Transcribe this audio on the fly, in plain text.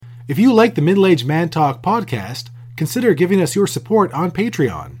If you like the Middle-Aged Man Talk podcast, consider giving us your support on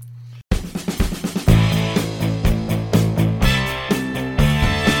Patreon.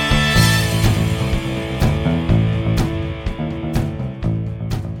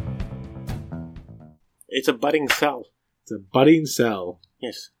 It's a budding cell. It's a budding cell.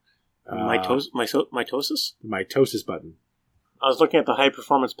 Yes. Mitosis? The mitosis button. I was looking at the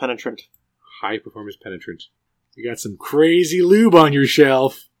high-performance penetrant. High-performance penetrant. You got some crazy lube on your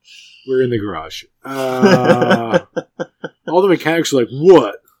shelf. We're in the garage. All the mechanics are like,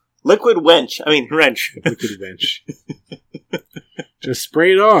 what? Liquid wrench. Liquid wrench. Just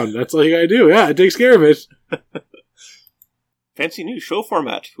spray it on. That's all you gotta do. Yeah, it takes care of it. Fancy new show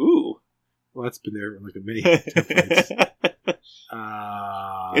format. Ooh. Well, that's been there like a many templates.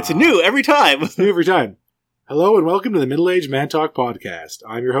 It's new every time. It's new every time. Hello and welcome to the Middle-Aged Man Talk podcast.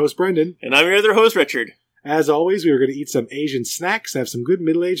 I'm your host, Brendan. And I'm your other host, Richard. As always, we are going to eat some Asian snacks and have some good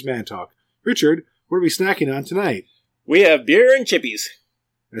middle-aged man talk. Richard, what are we snacking on tonight? We have beer and chippies.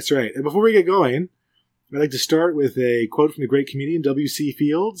 That's right. And before we get going, I'd like to start with a quote from the great comedian W.C.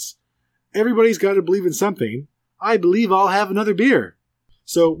 Fields. Everybody's got to believe in something. I believe I'll have another beer.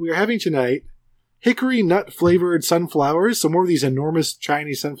 So we are having tonight hickory nut flavored sunflowers, so more of these enormous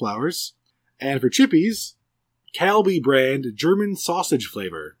Chinese sunflowers. And for chippies, Calbee brand German sausage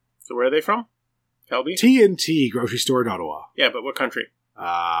flavor. So where are they from? Calbee? TNT grocery store in Ottawa. Yeah, but what country?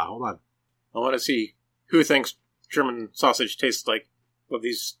 Hold on. I want to see who thinks German sausage tastes like what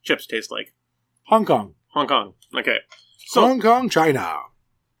these chips taste like. Hong Kong. Hong Kong. Okay. So, Hong Kong, China.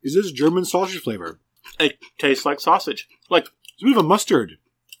 Is this German sausage flavor? it tastes like sausage. Like, It's a bit of a mustard.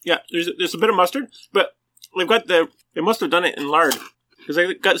 yeah, there's a bit of mustard, but they must have done it in lard. Because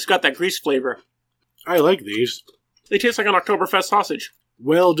it's got that grease flavor. I like these. They taste like an Oktoberfest sausage.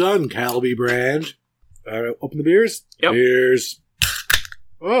 Well done, Calbee brand. Open the beers? Yep. Beers.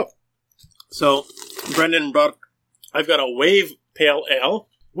 Oh, So, Brendan brought, I've got a Wave Pale Ale.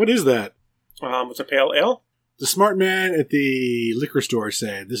 what is that? It's a pale ale. The smart man at the liquor store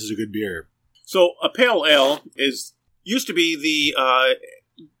said this is a good beer. So, a pale ale used to be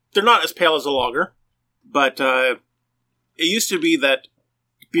they're not as pale as a lager, but it used to be that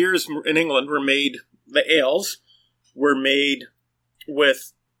beers in England the ales were made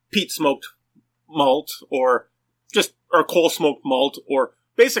with peat smoked malt or coal smoked malt, or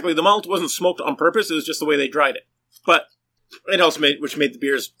basically the malt wasn't smoked on purpose, it was just the way they dried it. But it also made the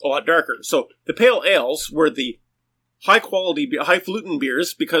beers a lot darker. So the pale ales were the high quality, highfalutin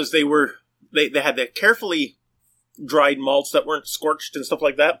beers because they had the carefully dried malts that weren't scorched and stuff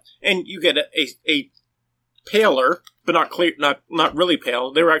like that, and you get a paler, but not clear, not really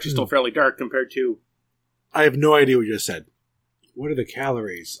pale. They were actually still fairly dark compared to. I have no idea what you just said. What are the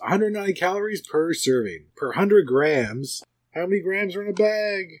calories? 190 calories per serving. Per 100 grams. How many grams are in a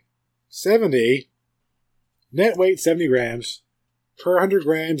bag? 70. Net weight, 70 grams. Per 100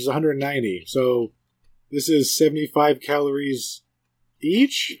 grams is 190. So this is 75 calories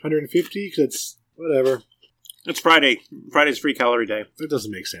each? 150? Because it's whatever. It's Friday. Friday's free calorie day. That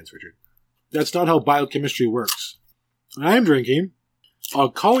doesn't make sense, Richard. That's not how biochemistry works. I'm drinking a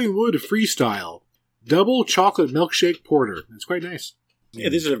Collingwood Freestyle Double Chocolate Milkshake Porter. It's quite nice. Yeah,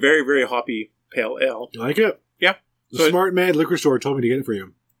 this is a very, very hoppy pale ale. You like it? Yeah. The smart man liquor store told me to get it for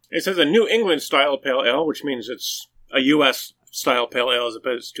you. It says a New England style pale ale, which means it's a U.S. style pale ale as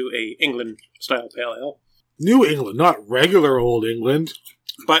opposed to a England style pale ale. New England, not regular old England.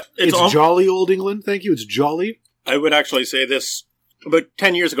 But It's jolly old England. Thank you. It's jolly. I would actually say this, about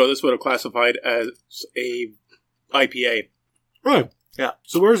 10 years ago, this would have classified as a IPA. Right. Yeah.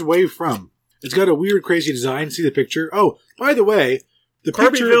 So where's Wave from? It's got a weird, crazy design. See the picture? Oh, by the way, the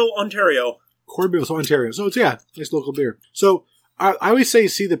picture... Corbyville, Ontario. Corbyville, Ontario. So it's, nice local beer. So I always say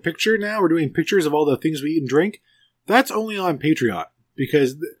see the picture now. We're doing pictures of all the things we eat and drink. That's only on Patreon.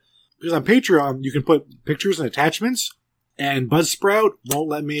 Because on Patreon, you can put pictures and attachments, and Buzzsprout won't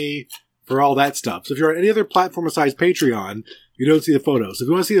let me for all that stuff. So if you're on any other platform besides Patreon, you don't see the photos. So if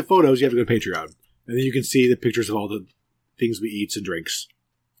you want to see the photos, you have to go to Patreon. And then you can see the pictures of all the things we eat and drinks.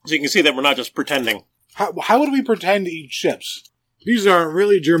 So you can see that we're not just pretending. How would we pretend to eat chips? These aren't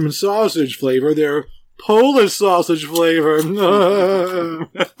really German sausage flavor. They're Polish sausage flavor.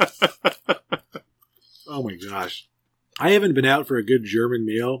 Oh my gosh. I haven't been out for a good German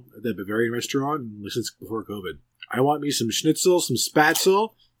meal at the Bavarian restaurant since before COVID. I want me some schnitzel, some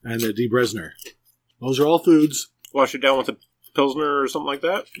spatzel, and a Die Bresner. Those are all foods. Wash it down with a Pilsner or something like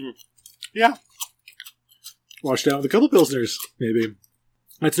that? Yeah. Wash down with a couple Pilsners, maybe.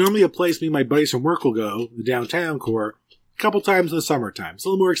 That's normally a place me and my buddies from work will go, the downtown core, a couple times in the summertime. It's a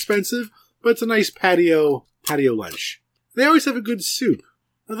little more expensive, but it's a nice patio lunch. They always have a good soup.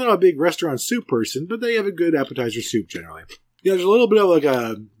 I'm not a big restaurant soup person, but they have a good appetizer soup generally. Yeah, there's a little bit of like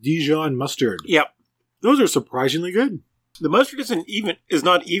a Dijon mustard. Yep. Those are surprisingly good. The mustard is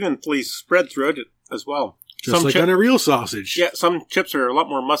not evenly spread throughout it as well. Just like on a real sausage. Yeah, some chips are a lot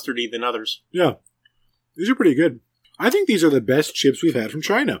more mustardy than others. Yeah. These are pretty good. I think these are the best chips we've had from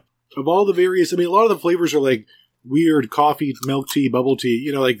China. Of all the various, I mean, a lot of the flavors are like weird coffee, milk tea, bubble tea.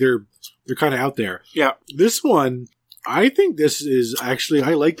 You know, like they're kind of out there. Yeah. This one, I think this is actually,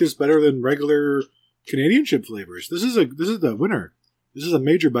 I like this better than regular Canadian chip flavors. This is the winner. This is a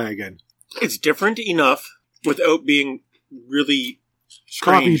major buy again. It's different enough without being really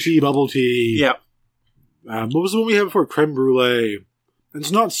strange. Coffee, tea, bubble tea. Yeah. What was the one we had before? Creme brulee. And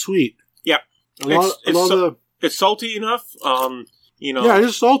it's not sweet. Yeah. It's salty enough. You know. Yeah, it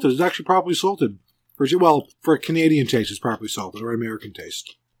is salted. It's actually properly salted. For a Canadian taste, it's properly salted, or American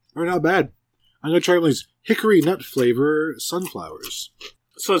taste. They're not bad. I'm going to try one of these hickory nut flavor sunflowers.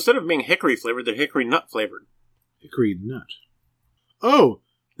 So instead of being hickory flavored, they're hickory nut flavored. Hickory nut. Oh,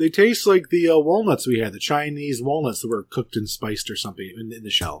 they taste like the walnuts we had, the Chinese walnuts that were cooked and spiced or something in the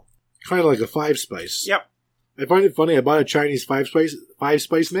shell. Kind of like a 5-spice. Yep. I find it funny. I bought a Chinese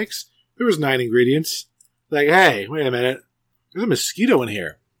 5-spice mix. There was 9 ingredients. Like, hey, wait a minute. There's a mosquito in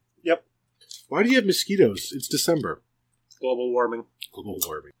here. Yep. Why do you have mosquitoes? It's December. Global warming. Global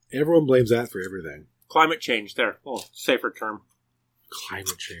warming. Everyone blames that for everything. Climate change there. Oh, safer term.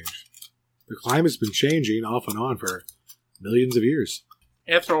 Climate change. The climate's been changing off and on for millions of years.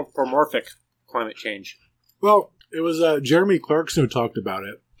 Anthropomorphic climate change. Well, it was Jeremy Clarkson who talked about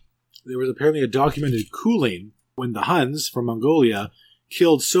it. There was apparently a documented cooling when the Huns from Mongolia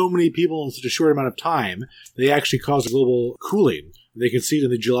killed so many people in such a short amount of time, they actually caused a global cooling. They can see it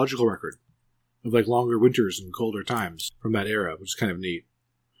in the geological record of like longer winters and colder times from that era, which is kind of neat.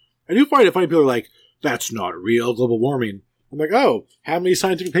 I do find it funny people are like, that's not real global warming. I'm like, oh, how many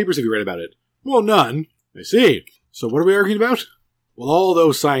scientific papers have you read about it? Well, none. I see. So what are we arguing about? Well, all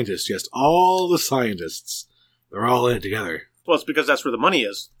those scientists, yes, all the scientists, they're all in it together. Well, it's because that's where the money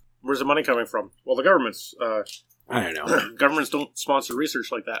is. Where's the money coming from? Well, the government's... I don't know. Governments don't sponsor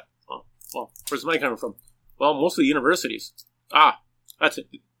research like that. Well, where's the money coming from? Well, mostly universities. That's it.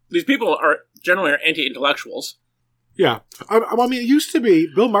 These people are generally anti-intellectuals. Yeah. I mean, it used to be,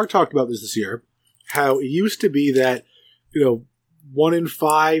 Bill Maher talked about this year, how it used to be that, 1 in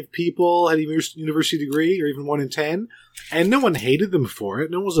 5 people had a university degree, or even 1 in 10, and no one hated them for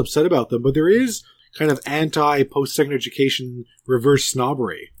it. No one was upset about them, but there is kind of anti-post-secondary education reverse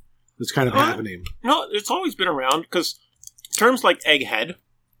snobbery that's kind of happening. No, it's always been around, because terms like egghead.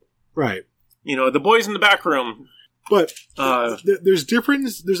 Right. The boys in the back room. But there's a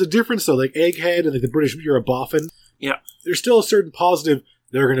difference, though, like egghead and like the British, you're a boffin. Yeah. There's still a certain positive,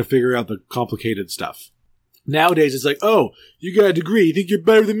 they're going to figure out the complicated stuff. Nowadays, it's like, oh, you got a degree. You think you're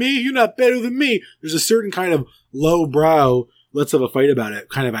better than me? You're not better than me. There's a certain kind of low-brow, let's have a fight about it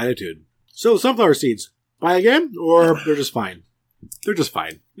kind of attitude. So, sunflower seeds, buy again, or they're just fine? They're just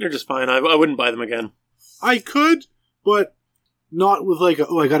fine. They're just fine. I wouldn't buy them again. I could, but not with like,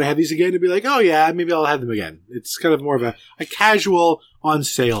 I got to have these again to be like, oh yeah, maybe I'll have them again. It's kind of more of a casual on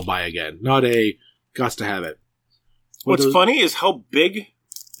sale buy again, not a got to have it. What's funny is how big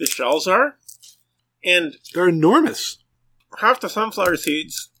the shells are. And they're enormous. Half the sunflower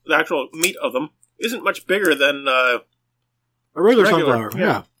seeds, the actual meat of them, isn't much bigger than a regular sunflower.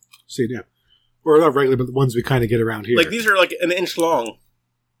 Yeah. Seed, yeah. Or not regular, but the ones we kind of get around here. Like these are like an inch long.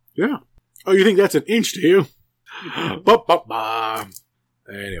 Yeah. Oh, you think that's an inch, do you?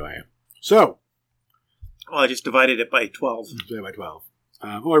 Anyway. So. Well, I just divided it by 12. Divided by 12.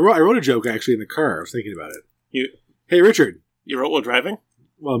 I wrote a joke actually in the car. I was thinking about it. Hey, Richard. You wrote while driving?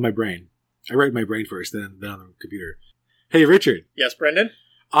 Well, in my brain. I write in my brain first, then on the computer. Hey, Richard. Yes, Brendan?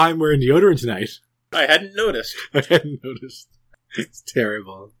 I'm wearing deodorant tonight. I hadn't noticed. It's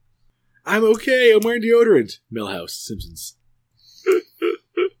terrible. I'm okay. I'm wearing deodorant. Millhouse, Simpsons.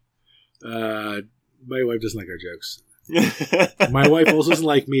 My wife doesn't like our jokes. My wife also doesn't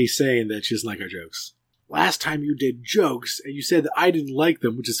like me saying that she doesn't like our jokes. Last time you did jokes, and you said that I didn't like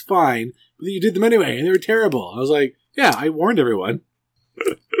them, which is fine, but then you did them anyway, and they were terrible. I was like, yeah, I warned everyone.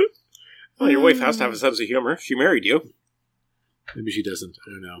 Well, your wife has to have a sense of humor. She married you. Maybe she doesn't.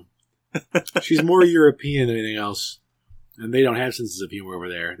 I don't know. She's more European than anything else. And they don't have senses of humor over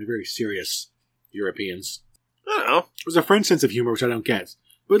there. They're very serious Europeans. I don't know. There's a French sense of humor, which I don't get.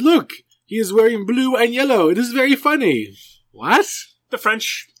 But look, he is wearing blue and yellow. It is very funny. What? The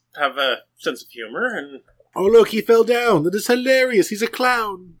French have a sense of humor, and... Oh, look, he fell down. That is hilarious. He's a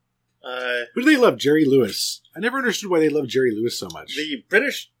clown. Who do they love? Jerry Lewis. I never understood why they love Jerry Lewis so much. The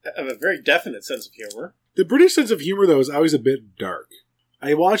British have a very definite sense of humor. The British sense of humor, though, is always a bit dark.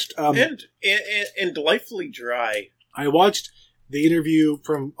 I watched and delightfully dry. I watched the interview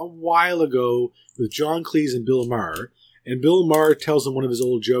from a while ago with John Cleese and Bill Maher, and Bill Maher tells him one of his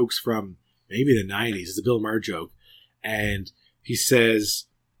old jokes from maybe the 90s. It's a Bill Maher joke, and he says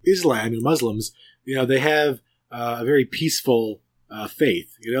Islam and Muslims, they have a very peaceful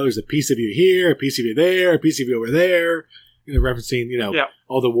faith. There's a piece of you here, a piece of you there, a piece of you over there. Referencing,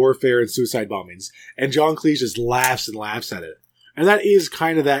 all the warfare and suicide bombings. And John Cleese just laughs and laughs at it. And that is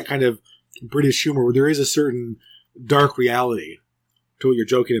kind of that kind of British humor where there is a certain dark reality to what you're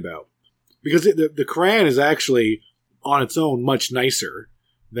joking about. Because the Quran is actually, on its own, much nicer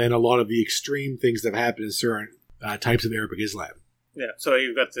than a lot of the extreme things that happen in certain types of Arabic Islam. Yeah, so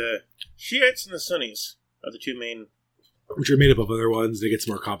you've got the Shiites and the Sunnis are the two main... Which are made up of other ones. They get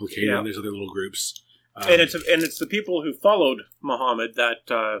more complicated, and there's other little groups. And it's the people who followed Muhammad that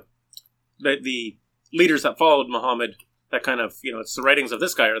the leaders that followed Muhammad that kind of it's the writings of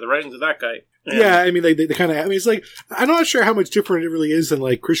this guy or the writings of that guy. And I mean they kind of it's like I'm not sure how much different it really is than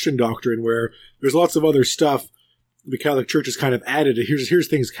like Christian doctrine where there's lots of other stuff the Catholic Church has kind of added. Here's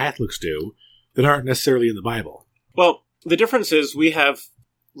things Catholics do that aren't necessarily in the Bible. Well, the difference is we have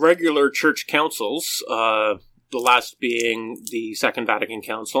regular church councils, the last being the Second Vatican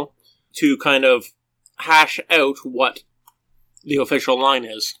Council, to kind of hash out what the official line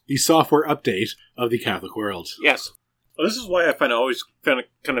is. The software update of the Catholic world. Yes. Well, this is why I find it always kind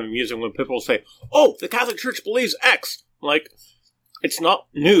of amusing when people say, "Oh, the Catholic Church believes X." Like, it's not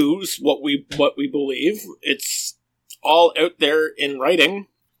news what we believe. It's all out there in writing.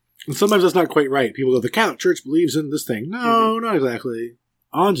 And sometimes that's not quite right. People go, "The Catholic Church believes in this thing." No, not exactly.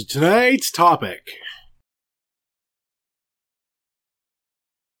 On to tonight's topic.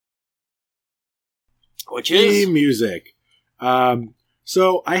 Which is music.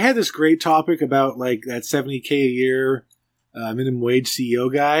 So I had this great topic about like that $70K a year minimum wage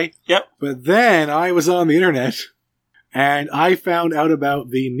CEO guy. Yep. But then I was on the internet and I found out about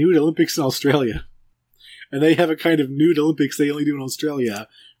the nude Olympics in Australia. And they have a kind of nude Olympics they only do in Australia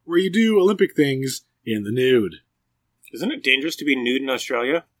where you do Olympic things in the nude. Isn't it dangerous to be nude in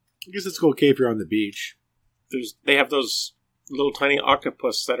Australia? I guess it's okay if you're on the beach. They have those little tiny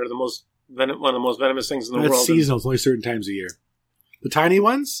octopus that are one of the most venomous things in the world. That's seasonal. It's only certain times a year. The tiny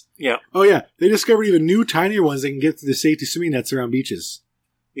ones? Yeah. Oh, yeah. They discovered even new, tinier ones that can get to the safety swimming nets around beaches.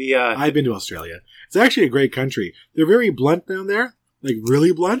 I've been to Australia. It's actually a great country. They're very blunt down there. Like,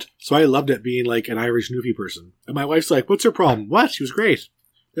 really blunt. So I loved it being, like, an Irish newfie person. And my wife's like, "What's her problem?" "What?" She was great.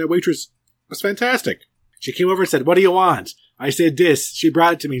 That waitress was fantastic. She came over and said, "What do you want?" I said this. She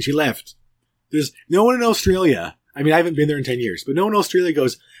brought it to me and she left. There's no one in Australia. I mean, I haven't been there in 10 years, but no one in Australia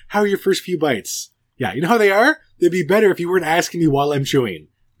goes, "How are your first few bites?" Yeah, you know how they are? They'd be better if you weren't asking me while I'm chewing.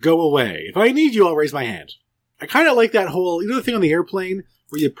 Go away. If I need you, I'll raise my hand. I kind of like that whole, the thing on the airplane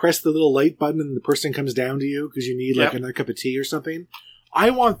where you press the little light button and the person comes down to you because you need like another cup of tea or something? I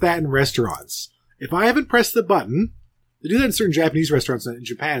want that in restaurants. If I haven't pressed the button, they do that in certain Japanese restaurants in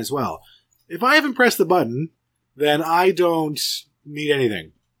Japan as well. If I haven't pressed the button, then I don't need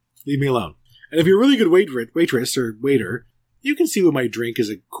anything. Leave me alone. And if you're a really good waitress or waiter, you can see when my drink is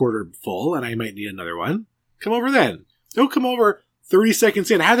a quarter full and I might need another one. Come over then. Don't come over 30 seconds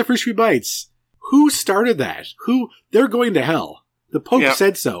in. Have the first few bites. Who started that? They're going to hell. The Pope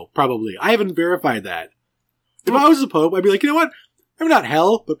said so, probably. I haven't verified that. If I was the Pope, I'd be like, you know what? Maybe not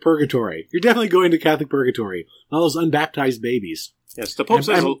hell, but purgatory. You're definitely going to Catholic purgatory. All those unbaptized babies. Yes, the Pope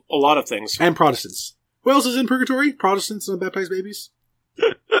says a lot of things. And Protestants. Who else is in purgatory? Protestants and unbaptized babies?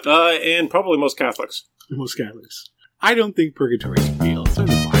 And probably most Catholics. Most Catholics. I don't think purgatory is real. It's not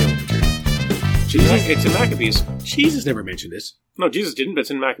in the Bible. Jesus, it's in Maccabees. Jesus never mentioned it. No, Jesus didn't, but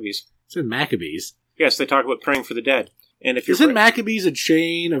it's in Maccabees. It's in Maccabees. Yes, they talk about praying for the dead. And if Isn't Maccabees a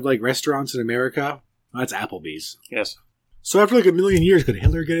chain of like restaurants in America? Oh, that's Applebee's. Yes. So after like a million years, could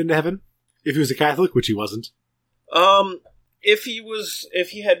Hitler get into heaven? If he was a Catholic, which he wasn't. If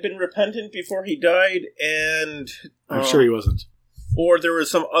he had been repentant before he died, and I'm sure he wasn't. Or there was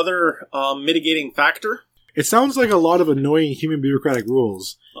some other mitigating factor. It sounds like a lot of annoying human bureaucratic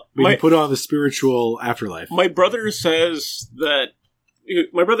rules being put on the spiritual afterlife. My brother says that.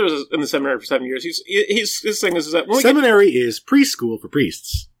 My brother was in the seminary for 7 years. His thing is that seminary is preschool for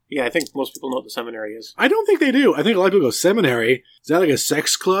priests. Yeah, I think most people know what the seminary is. I don't think they do. I think a lot of people go, seminary? Is that like a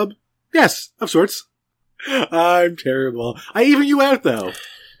sex club? Yes, of sorts. I'm terrible. I even you out, though.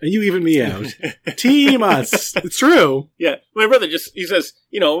 And you even me out. Team us. It's true. Yeah. My brother he says,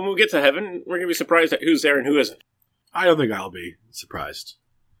 when we get to heaven, we're going to be surprised at who's there and who isn't. I don't think I'll be surprised.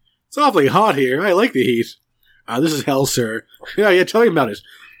 It's awfully hot here. I like the heat. This is hell, sir. Yeah, tell me about it.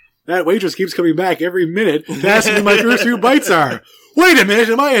 That waitress keeps coming back every minute to ask me my first few bites are. Wait a minute,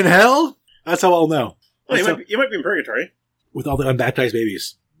 am I in hell? That's how I'll know. Well, you might be in purgatory. With all the unbaptized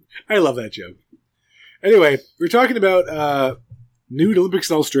babies. I love that joke. Anyway, we're talking about nude Olympics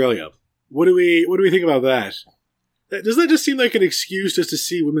in Australia. What do we think about that? Doesn't that just seem like an excuse just to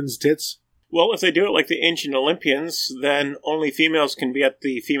see women's tits? Well, if they do it like the ancient Olympians, then only females can be at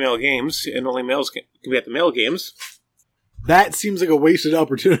the female games, and only males can be at the male games. That seems like a wasted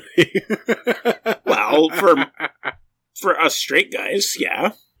opportunity. Well, for us straight guys,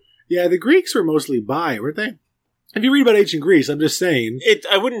 yeah. Yeah, the Greeks were mostly bi, weren't they? If you read about ancient Greece, I'm just saying.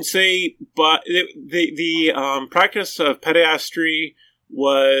 I wouldn't say, but the practice of pederasty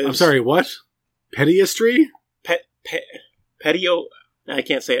was... I'm sorry, what? Pediastry? Pedio... I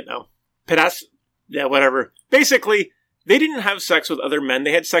can't say it now. Yeah, whatever. Basically, they didn't have sex with other men.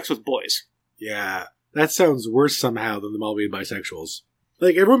 They had sex with boys. Yeah, that sounds worse somehow than them all being bisexuals.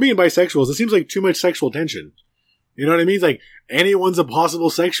 Like, everyone being bisexuals, it seems like too much sexual tension. You know what I mean? It's like, anyone's a possible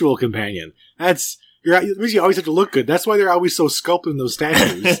sexual companion. It means you always have to look good. That's why they're always so sculpted in those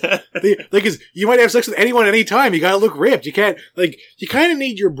statues. You might have sex with anyone at any time. You gotta look ripped. You can't, you kind of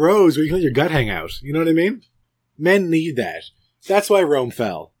need your bros where you can let your gut hang out. You know what I mean? Men need that. That's why Rome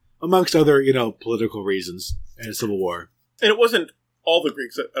fell. Amongst other, political reasons and civil war. And it wasn't all the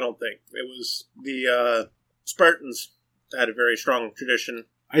Greeks, I don't think. It was the Spartans that had a very strong tradition.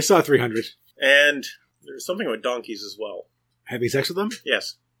 I saw 300. And there's something with donkeys as well. Having sex with them?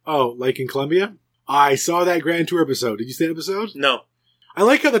 Yes. Oh, like in Colombia? I saw that Grand Tour episode. Did you see that episode? No. I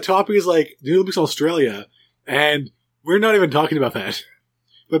like how the topic is like the Olympics Australia, and we're not even talking about that.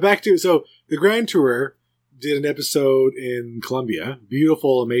 But back to, so the Grand Tour did an episode in Colombia.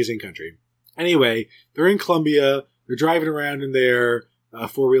 Beautiful, amazing country. Anyway, they're in Colombia. They're driving around in their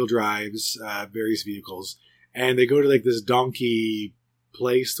four-wheel drives, various vehicles. And they go to like this donkey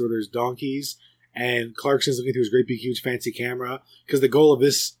place where there's donkeys. And Clarkson's looking through his great big huge fancy camera. Because the goal of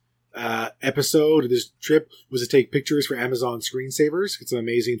this episode, this trip, was to take pictures for Amazon screensavers. Get some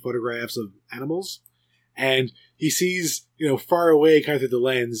amazing photographs of animals. And he sees, far away kind of through the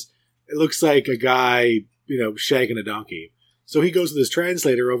lens, it looks like a guy, shagging a donkey. So he goes with his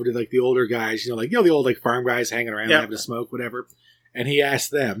translator over to like the older guys, the old like farm guys hanging around having a smoke, whatever. And he asks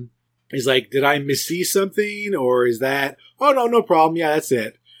them, he's like, did I missee something? Or is that, oh no problem. Yeah, that's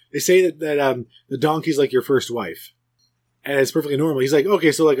it. They say that the donkey's like your first wife. And it's perfectly normal. He's like,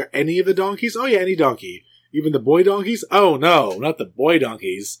 okay, so like are any of the donkeys? Oh yeah, any donkey. Even the boy donkeys? Oh no, not the boy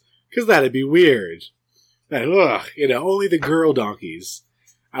donkeys. Because that'd be weird. Only the girl donkeys.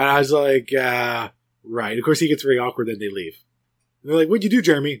 And I was like, right. Of course, he gets very awkward, then they leave. And they're like, what'd you do,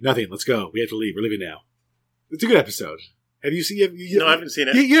 Jeremy? Nothing. Let's go. We have to leave. We're leaving now. It's a good episode. Have you seen it? No, I haven't seen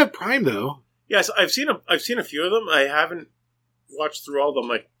it. You have Prime, though. Yes, I've seen a few of them. I haven't watched through all of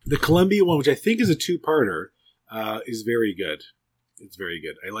them. The Columbia one, which I think is a two-parter, is very good. It's very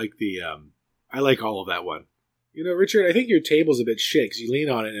good. I like all of that one. Richard, I think your table's a bit shit because you lean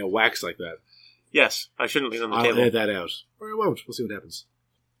on it and it whacks like that. Yes, I shouldn't lean on the table. I'll edit that out. Or I won't. We'll see what happens.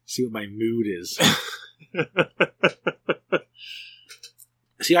 See what my mood is.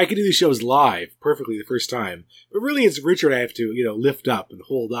 See, I can do these shows live perfectly the first time. But really, it's Richard I have to, lift up and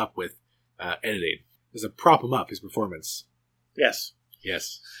hold up with editing. Just to prop him up, his performance. Yes.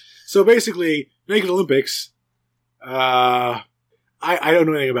 Yes. So basically, Naked Olympics, I don't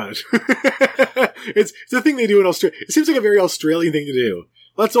know anything about it. It's a thing they do in Australia. It seems like a very Australian thing to do.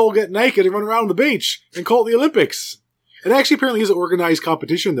 Let's all get naked and run around the beach and call it the Olympics. It actually apparently is an organized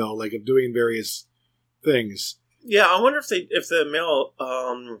competition, though, like of doing various things. Yeah, I wonder if the male...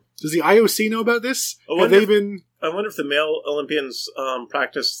 Does the IOC know about this? I wonder if the male Olympians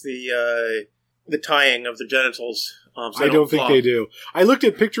practice the tying of the genitals. So I don't think they do. I looked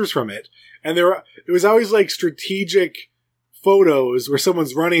at pictures from it, and it was always like strategic photos where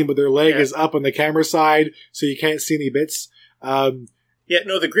someone's running, but their leg is up on the camera side, so you can't see any bits.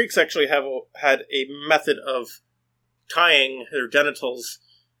 The Greeks actually had a method of tying their genitals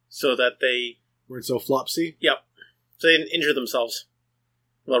so that they weren't so flopsy. Yep. So they didn't injure themselves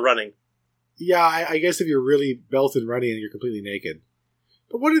while running. Yeah, I guess if you're really belted running and you're completely naked.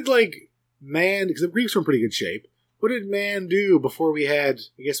 But what did man? Because the Greeks were in pretty good shape. What did man do before we had?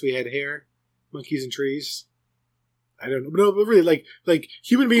 I guess we had hair, monkeys, and trees. I don't know. No, but really, like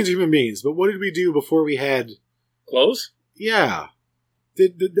human beings are human beings. But what did we do before we had clothes? Yeah.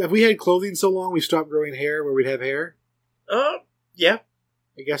 Have we had clothing so long we stopped growing hair where we'd have hair? Yeah.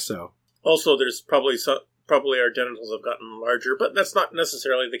 I guess so. Also, there's probably our genitals have gotten larger, but that's not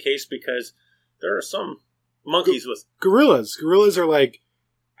necessarily the case because there are some monkeys with gorillas. Gorillas are like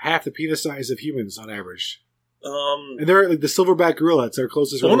half the penis size of humans on average. And they're like the silverback gorilla. It's our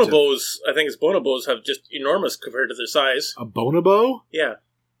closest relative. Bonobos, I think it's bonobos, have just enormous compared to their size. A bonobo? Yeah.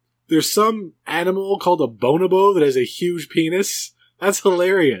 There's some animal called a bonobo that has a huge penis. That's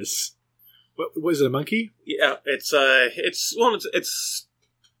hilarious. What was it? A monkey? Yeah, they're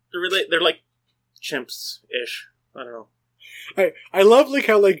like chimps-ish. I don't know. I love like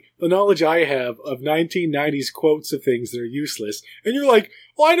how like the knowledge I have of 1990s quotes of things that are useless, and you're like,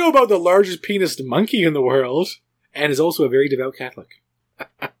 well, I know about the largest penis monkey in the world, and is also a very devout Catholic.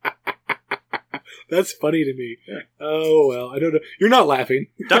 That's funny to me. Yeah. Oh well, I don't know. You're not laughing.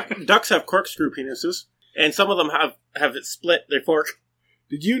 Ducks have corkscrew penises, and some of them have it split their fork.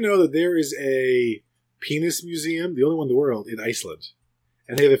 Did you know that there is a penis museum, the only one in the world, in Iceland,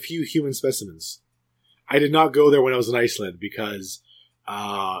 and they have a few human specimens? I did not go there when I was in Iceland because,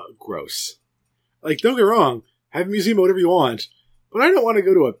 gross. Like, don't get me wrong, have a museum whatever you want, but I don't want to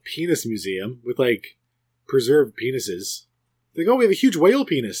go to a penis museum with, like, preserved penises. They go, we have a huge whale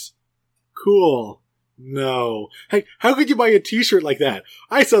penis. Cool. No. Hey, how could you buy a t-shirt like that?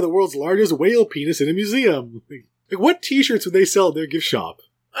 I saw the world's largest whale penis in a museum. Like, what t-shirts would they sell at their gift shop?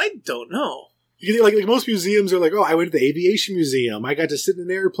 I don't know. Like most museums are like, oh, I went to the aviation museum. I got to sit in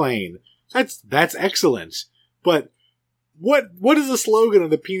an airplane. That's excellent. But what is the slogan of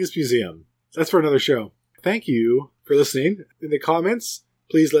the Penis Museum? That's for another show. Thank you for listening. In the comments,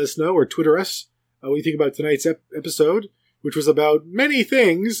 please let us know or Twitter us what you think about tonight's episode, which was about many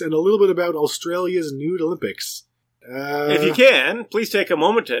things and a little bit about Australia's nude Olympics. If you can, please take a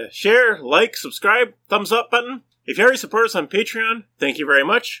moment to share, like, subscribe, thumbs up button. If you already support us on Patreon, thank you very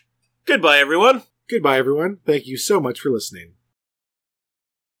much. Goodbye, everyone. Goodbye, everyone. Thank you so much for listening.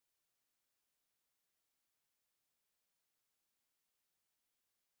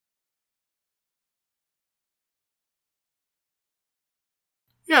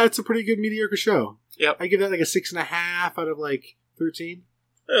 Yeah, it's a pretty good mediocre show. Yep. I give that like a 6.5 out of like 13.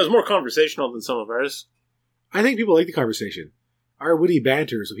 It was more conversational than some of ours. I think people like the conversation. Our witty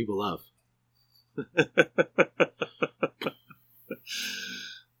banter is what people love.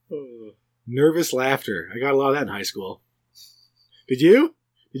 Nervous laughter. I got a lot of that in high school. Did you?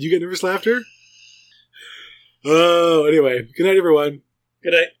 Did you get nervous laughter? Oh, anyway. Good night, everyone.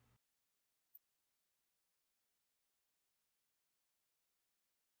 Good night.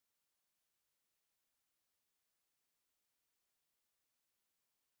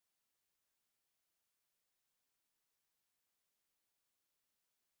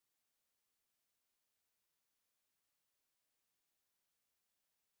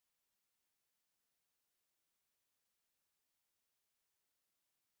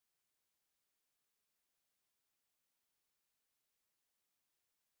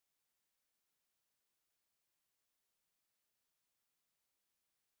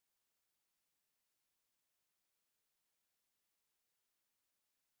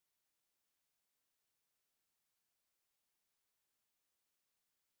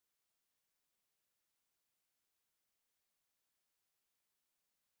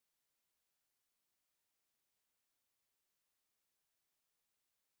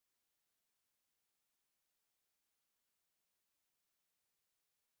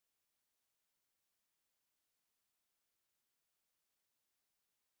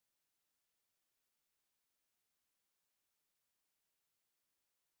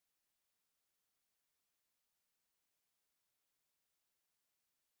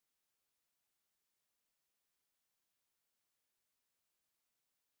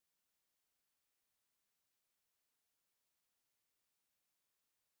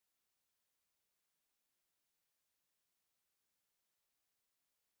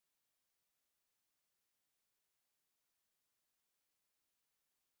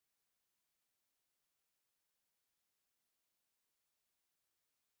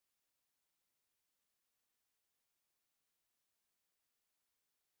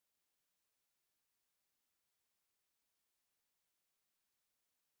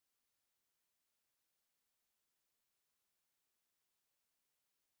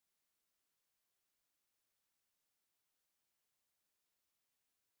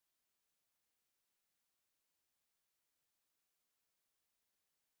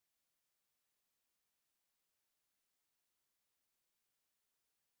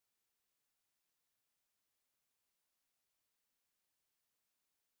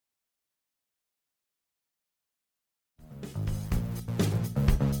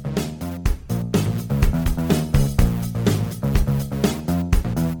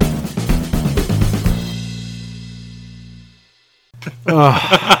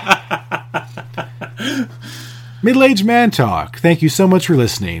 Middle-aged man talk. Thank you so much for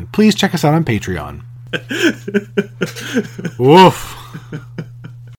listening. Please check us out on Patreon. Woof.